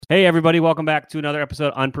Hey, everybody. Welcome back to another episode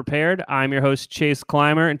of Unprepared. I'm your host, Chase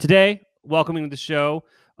Clymer. And today, welcoming to the show,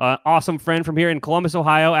 awesome friend from here in Columbus,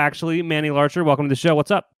 Ohio, actually, Manny Larcher. Welcome to the show.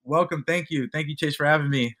 What's up? Welcome. Thank you. Thank you, Chase, for having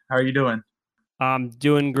me. How are you doing? I'm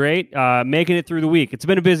doing great. Making it through the week. It's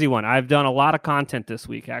been a busy one. I've done a lot of content this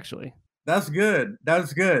week, actually. That's good.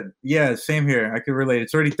 That's good. Yeah, same here. I could relate.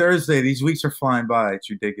 It's already Thursday. These weeks are flying by. It's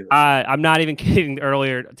ridiculous. I'm not even kidding.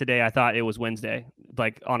 Earlier today, I thought it was Wednesday,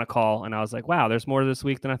 like on a call. And I was like, wow, there's more this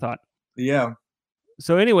week than I thought. Yeah.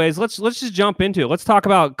 So anyways, let's just jump into it. Let's talk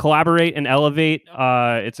about Collaborate and Elevate.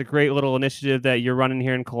 It's a great little initiative that you're running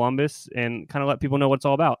here in Columbus and kind of let people know what it's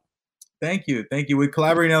all about. Thank you. Thank you. With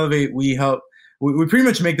Collaborate and Elevate, we help. We pretty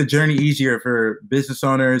much make the journey easier for business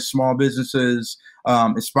owners, small businesses,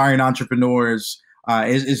 aspiring entrepreneurs,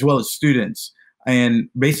 as well as students. And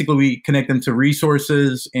basically, we connect them to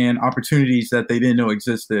resources and opportunities that they didn't know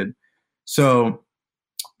existed. So,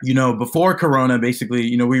 before Corona,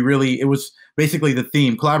 basically, it was basically the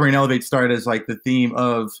theme. Collaborate and Elevate started as like the theme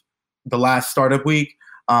of the last Startup Week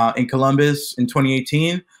in Columbus in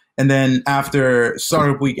 2018. And then after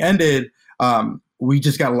Startup Week ended, we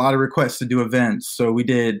just got a lot of requests to do events. So we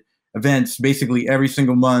did events basically every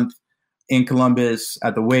single month in Columbus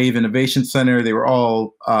at the Wave Innovation Center. They were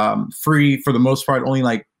all free for the most part, only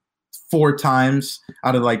like 4 times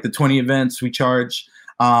out of like the 20 events we charge.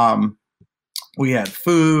 We had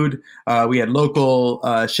food. We had local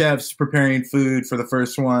chefs preparing food for the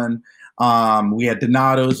first one. We had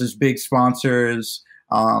Donato's as big sponsors.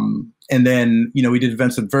 And then, we did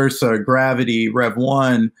events at Versa, Gravity, Rev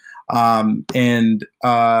One, and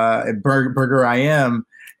Burger IM.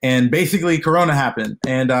 And basically Corona happened.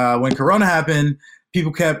 And when Corona happened,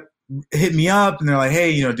 people kept hitting me up and they're like,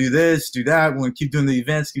 hey, do this, do that. We're going to keep doing the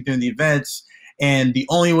events. And the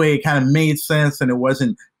only way it kind of made sense and it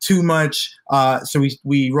wasn't too much. So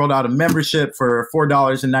we rolled out a membership for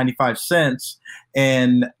 $4.95.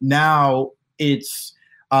 And now it's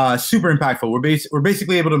super impactful. We're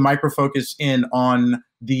basically able to micro-focus in on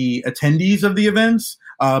the attendees of the events,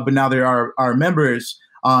 but now there are our members.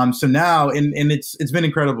 So now, and it's been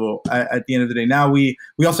incredible at the end of the day. Now we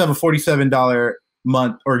also have a $47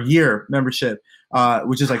 month or year membership,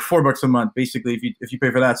 which is like $4 a month, basically, if you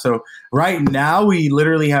pay for that. So right now we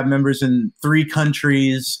literally have members in 3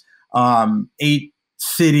 countries, 8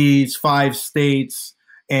 cities, 5 states,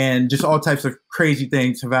 and just all types of crazy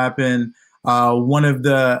things have happened. We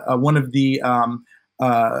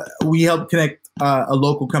helped connect a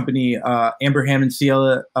local company, Abraham and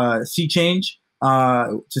Ciela, Sea Change,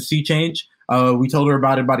 to Sea Change. We told her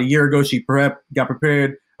about it about a year ago. She got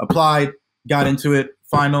prepared, applied, got into it.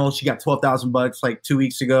 Final, she got $12,000 like 2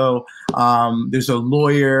 weeks ago. There's a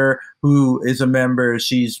lawyer who is a member.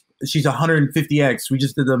 She's 150x. We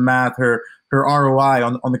just did the math. Her ROI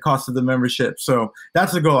on the cost of the membership. So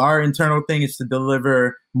that's the goal. Our internal thing is to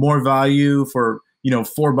deliver more value for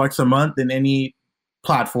 $4 a month than any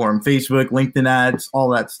platform, Facebook, LinkedIn ads, all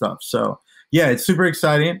that stuff. So yeah, it's super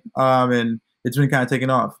exciting, and it's been kind of taking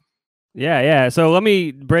off. Yeah. So let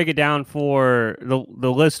me break it down for the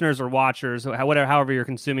listeners or watchers, however you're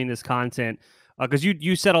consuming this content, because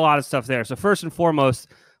you said a lot of stuff there. So first and foremost,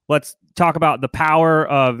 let's talk about the power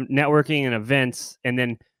of networking and events, and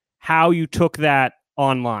then how you took that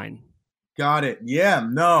online. Got it. Yeah.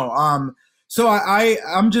 No. So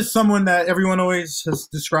I'm just someone that everyone always has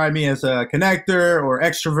described me as a connector or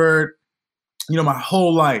extrovert. My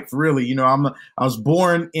whole life, really. I was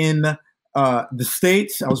born in the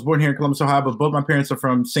States. I was born here in Columbus, Ohio, but both my parents are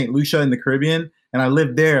from St. Lucia in the Caribbean, and I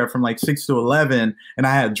lived there from like 6 to 11, and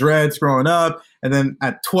I had dreads growing up, and then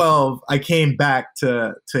at 12, I came back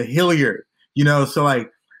to Hilliard, so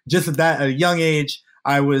like just at a young age,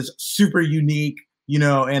 I was super unique,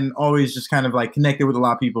 and always just kind of like connected with a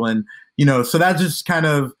lot of people, and so that just kind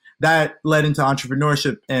of that led into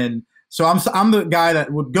entrepreneurship, and so I'm the guy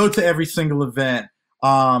that would go to every single event.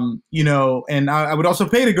 And I would also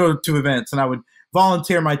pay to go to events, and I would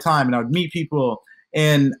volunteer my time, and I would meet people.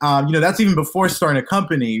 And, that's even before starting a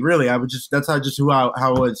company, really. That's how I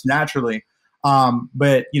was naturally.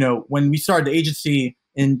 But, when we started the agency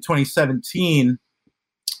in 2017,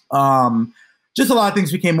 just a lot of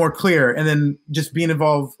things became more clear. And then just being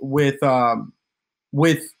involved with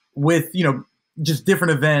just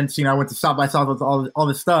different events, I went to South by Southwest, all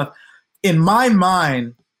this stuff. In my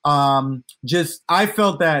mind, I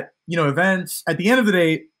felt that, events at the end of the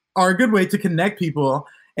day are a good way to connect people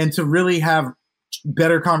and to really have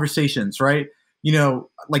better conversations, right?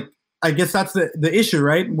 Like, I guess that's the issue,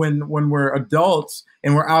 right? When we're adults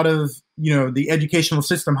and we're out of, the educational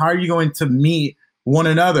system, how are you going to meet one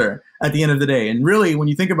another at the end of the day? And really, when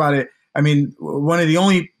you think about it, I mean, one of the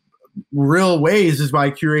only real ways is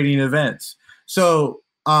by curating events. So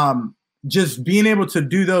just being able to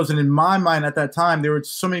do those, and in my mind at that time, there were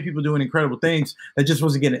so many people doing incredible things that just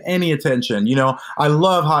wasn't getting any attention. I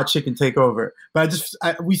love Hot Chicken Takeover, but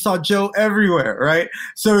we saw Joe everywhere, right?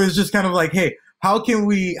 So it was just kind of like, hey, how can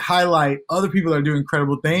we highlight other people that are doing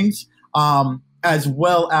incredible things, as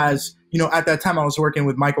well as, at that time I was working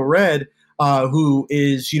with Michael Redd, who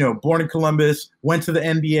is, born in Columbus, went to the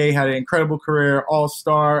NBA, had an incredible career,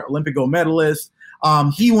 all-star, Olympic gold medalist.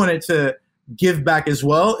 He wanted to give back as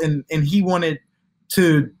well, and he wanted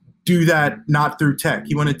to do that not through tech.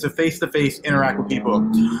 He wanted to face-to-face interact with people.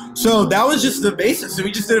 So that was just the basis. So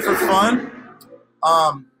we just did it for fun.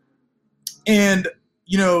 And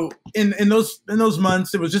in those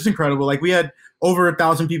months, it was just incredible. Like, we had over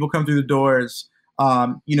 1,000 people come through the doors.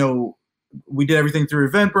 We did everything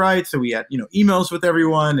through Eventbrite, so we had emails with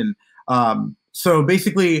everyone, and so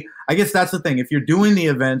basically, I guess that's the thing. If you're doing the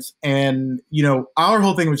events, and our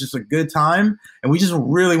whole thing was just a good time, and we just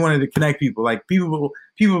really wanted to connect people. Like, people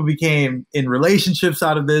became in relationships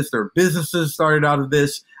out of this. Their businesses started out of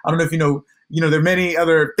this. I don't know if there are many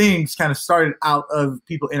other things kind of started out of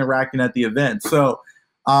people interacting at the event. So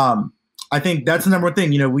I think that's the number one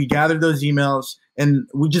thing. We gathered those emails and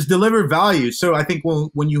we just delivered value. So I think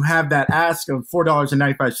when you have that ask of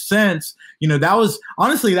 $4.95,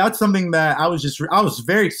 that's something that I was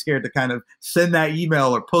very scared to kind of send that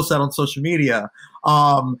email or post that on social media.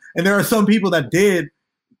 And there are some people that did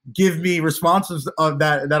give me responses of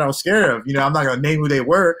that I was scared of. I'm not going to name who they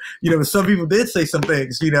were, but some people did say some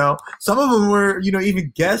things, some of them were,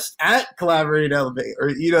 even guests at Collaborate and Elevate,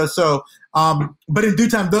 or, so, but in due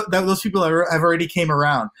time, those people have already came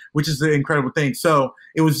around, which is the incredible thing. So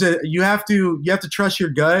it was, you have to trust your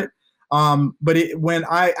gut. But when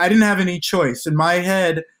I didn't have any choice in my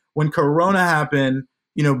head, when Corona happened,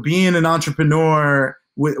 being an entrepreneur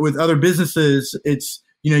with other businesses, it's,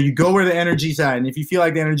 you go where the energy's at. And if you feel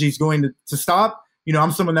like the energy is going to stop,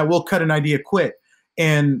 I'm someone that will cut an idea quick.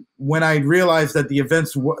 And when I realized that the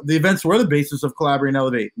events were the basis of Collaborate and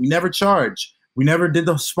Elevate, we never charge. We never did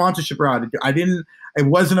the sponsorship route. It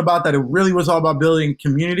wasn't about that. It really was all about building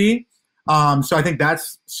community. So I think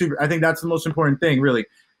that's super. I think that's the most important thing, really.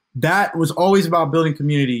 That was always about building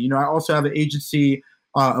community. I also have an agency,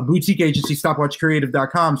 a boutique agency,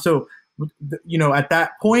 stopwatchcreative.com. So at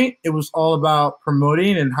that point, it was all about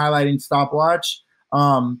promoting and highlighting Stopwatch.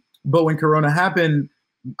 But when Corona happened,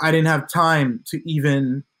 I didn't have time to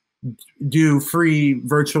even do free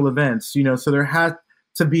virtual events, so there had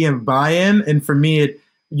to be a buy-in. And for me,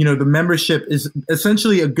 the membership is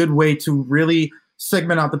essentially a good way to really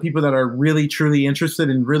segment out the people that are really, truly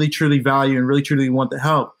interested and really, truly value and really, truly want the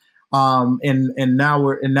help. And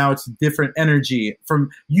now it's different energy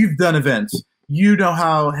from, you've done events.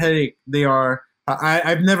 How headache they are.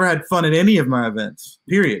 I've never had fun at any of my events,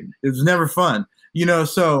 period. It was never fun,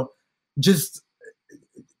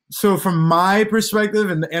 so from my perspective,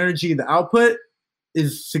 and the energy, the output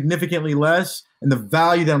is significantly less, and the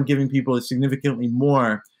value that I'm giving people is significantly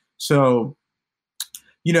more. So,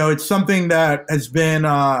 it's something that has been,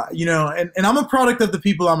 and I'm a product of the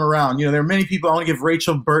people I'm around. There are many people. I want to give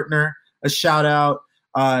Rachel Bertner a shout out.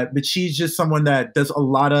 But she's just someone that does a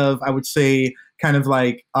lot of, I would say, kind of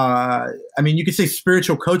like, you could say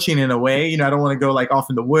spiritual coaching in a way. I don't want to go like off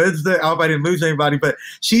in the woods. I hope I didn't lose anybody, but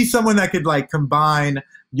she's someone that could like combine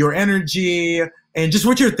your energy and just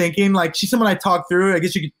what you're thinking. Like, she's someone I talk through. I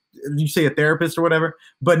guess you say a therapist or whatever,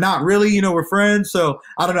 but not really, we're friends. So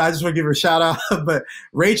I don't know. I just want to give her a shout out. But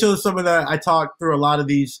Rachel is someone that I talk through a lot of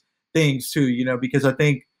these things too, because I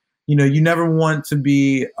think, you never want to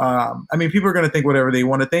be, people are going to think whatever they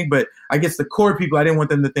want to think, but I guess the core people, I didn't want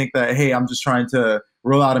them to think that, hey, I'm just trying to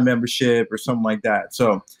roll out a membership or something like that.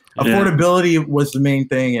 So affordability was the main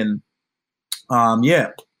thing. And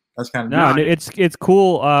that's kind of it's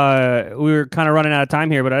cool. We were kind of running out of time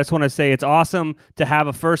here, but I just want to say it's awesome to have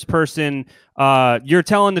a first person. You're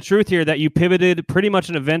telling the truth here that you pivoted pretty much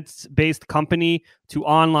an events-based company to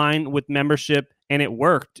online with membership, and it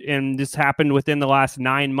worked. And this happened within the last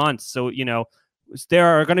 9 months. So, there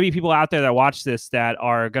are going to be people out there that watch this that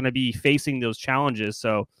are going to be facing those challenges.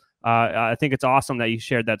 So I think it's awesome that you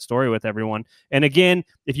shared that story with everyone. And again,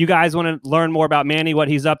 if you guys want to learn more about Manny, what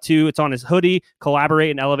he's up to, it's on his hoodie,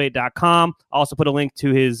 collaborateandelevate.com. I'll also put a link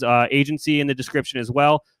to his agency in the description as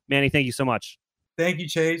well. Manny, thank you so much. Thank you,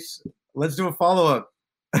 Chase. Let's do a follow-up.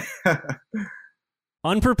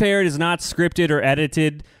 Unprepared is not scripted or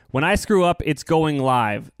edited. When I screw up, it's going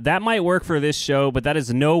live. That might work for this show, but that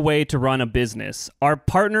is no way to run a business. Our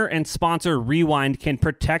partner and sponsor, Rewind, can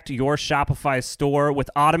protect your Shopify store with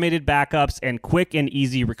automated backups and quick and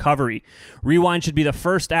easy recovery. Rewind should be the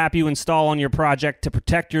first app you install on your project to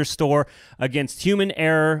protect your store against human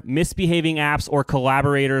error, misbehaving apps, or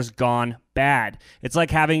collaborators gone bad. It's like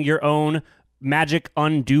having your own magic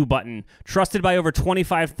undo button. Trusted by over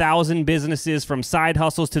 25,000 businesses, from side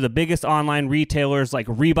hustles to the biggest online retailers like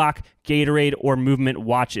Reebok, Gatorade, or Movement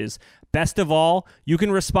Watches. Best of all, you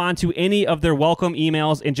can respond to any of their welcome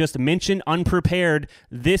emails and just mention Unprepared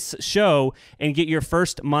this show and get your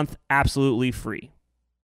first month absolutely free.